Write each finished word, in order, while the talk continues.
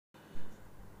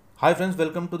Hi friends,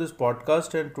 welcome to this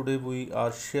podcast, and today we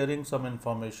are sharing some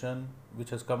information which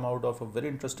has come out of a very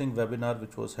interesting webinar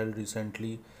which was held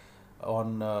recently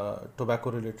on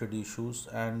tobacco related issues,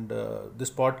 and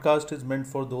this podcast is meant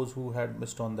for those who had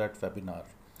missed on that webinar.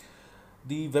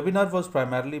 The webinar was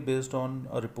primarily based on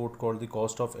a report called The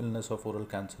Cost of Illness of Oral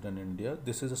Cancer in India.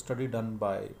 This is a study done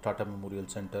by Tata Memorial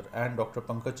Center and Dr.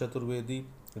 Pankaj Chaturvedi,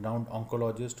 renowned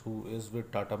oncologist who is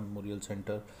with Tata Memorial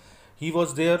Center. He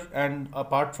was there, and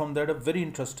apart from that, a very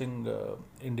interesting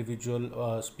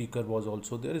individual speaker was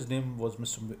also there. His name was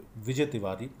Mr. Vijay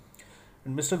Tiwari.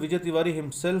 And Mr. Vijay Tiwari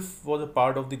himself was a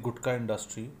part of the gutka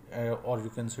industry, or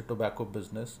you can say tobacco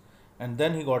business. And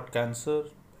then he got cancer,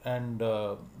 and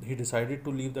he decided to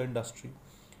leave the industry.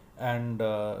 And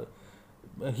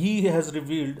he has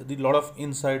revealed the lot of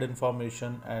inside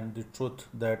information and the truth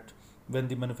that when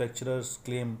the manufacturers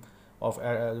claim of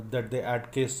that they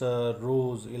add kesar,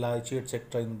 rose, elaichi,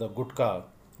 etc. in the gutka,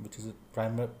 which is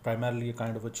primarily a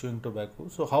kind of a chewing tobacco.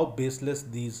 So how baseless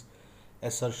these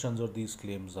assertions or these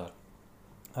claims are.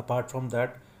 Apart from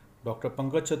that, Dr.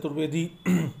 Pankaj Chaturvedi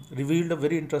revealed a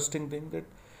very interesting thing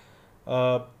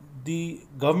that the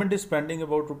government is spending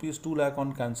about rupees 2 lakh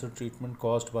on cancer treatment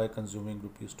cost by consuming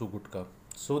rupees 2 gutka.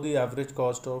 So the average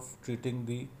cost of treating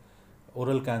the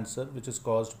oral cancer, which is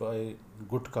caused by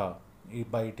gutka,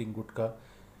 by eating gutka,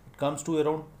 it comes to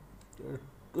around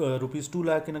rupees 2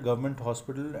 lakh in a government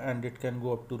hospital, and it can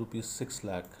go up to rupees 6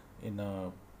 lakh in a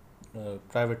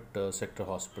private sector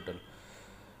hospital.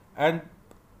 And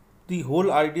the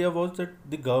whole idea was that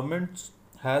the government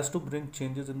has to bring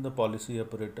changes in the policy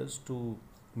apparatus to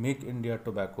make India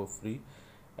tobacco free,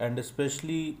 and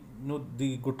especially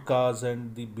the gutkas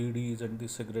and the bidis and the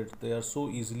cigarettes, they are so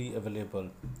easily available,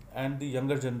 and the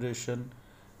younger generation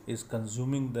is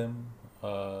consuming them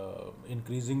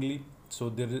increasingly. So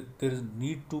there is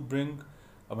need to bring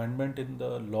amendment in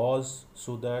the laws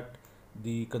so that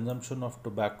the consumption of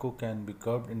tobacco can be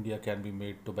curbed. India can be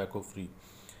made tobacco free.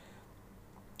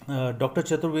 Dr.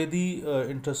 Chaturvedi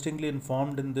interestingly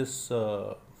informed in this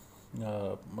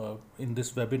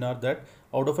webinar that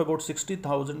out of about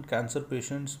 60,000 cancer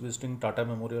patients visiting Tata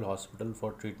Memorial Hospital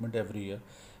for treatment every year,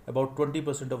 about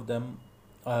 20% of them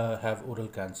have oral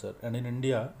cancer, and in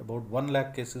India, about 1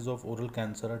 lakh cases of oral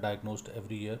cancer are diagnosed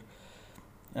every year,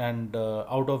 and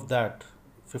out of that,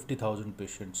 50,000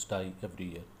 patients die every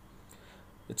year.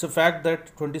 It's a fact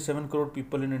that 27 crore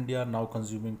people in India are now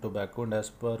consuming tobacco, and as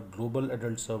per Global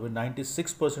Adult Survey,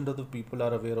 96% of the people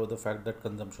are aware of the fact that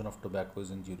consumption of tobacco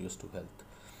is injurious to health.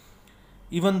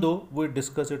 Even though we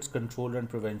discuss its control and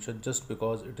prevention, just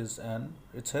because it's an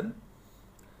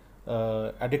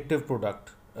addictive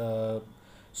product.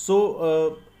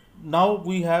 So now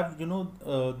we have,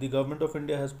 the government of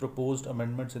India has proposed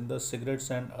amendments in the Cigarettes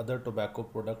and Other Tobacco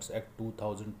Products Act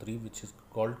 2003, which is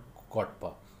called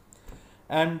COTPA.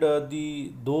 And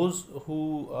the those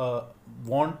who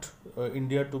want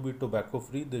India to be tobacco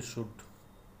free, they should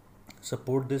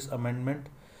support this amendment,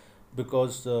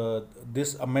 because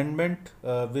this amendment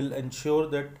will ensure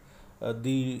that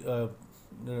the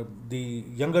the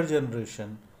younger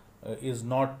generation is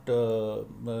not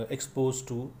exposed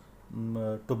to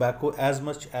tobacco as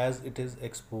much as it is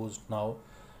exposed now.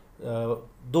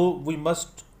 Though we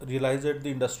must realize that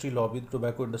the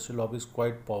tobacco industry lobby is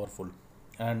quite powerful,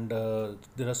 and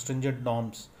there are stringent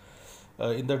norms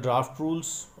in the draft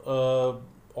rules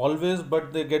always,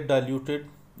 but they get diluted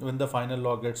when the final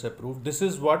law gets approved. This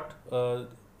is what a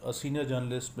senior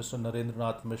journalist, Mr.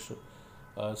 Narendranath Mishra,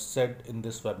 said in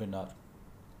this webinar.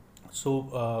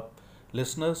 So,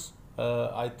 listeners,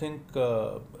 I think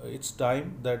it's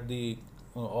time that the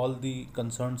all the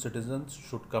concerned citizens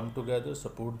should come together,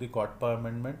 support the COTPA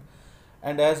amendment,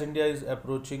 and as India is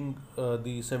approaching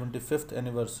the 75th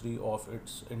anniversary of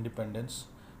its independence,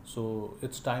 so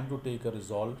it's time to take a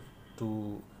resolve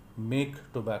to make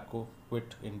tobacco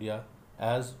quit India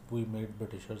as we made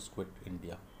Britishers quit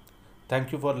India.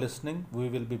 Thank you for listening. We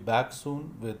will be back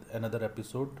soon with another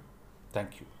episode.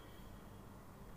 Thank you.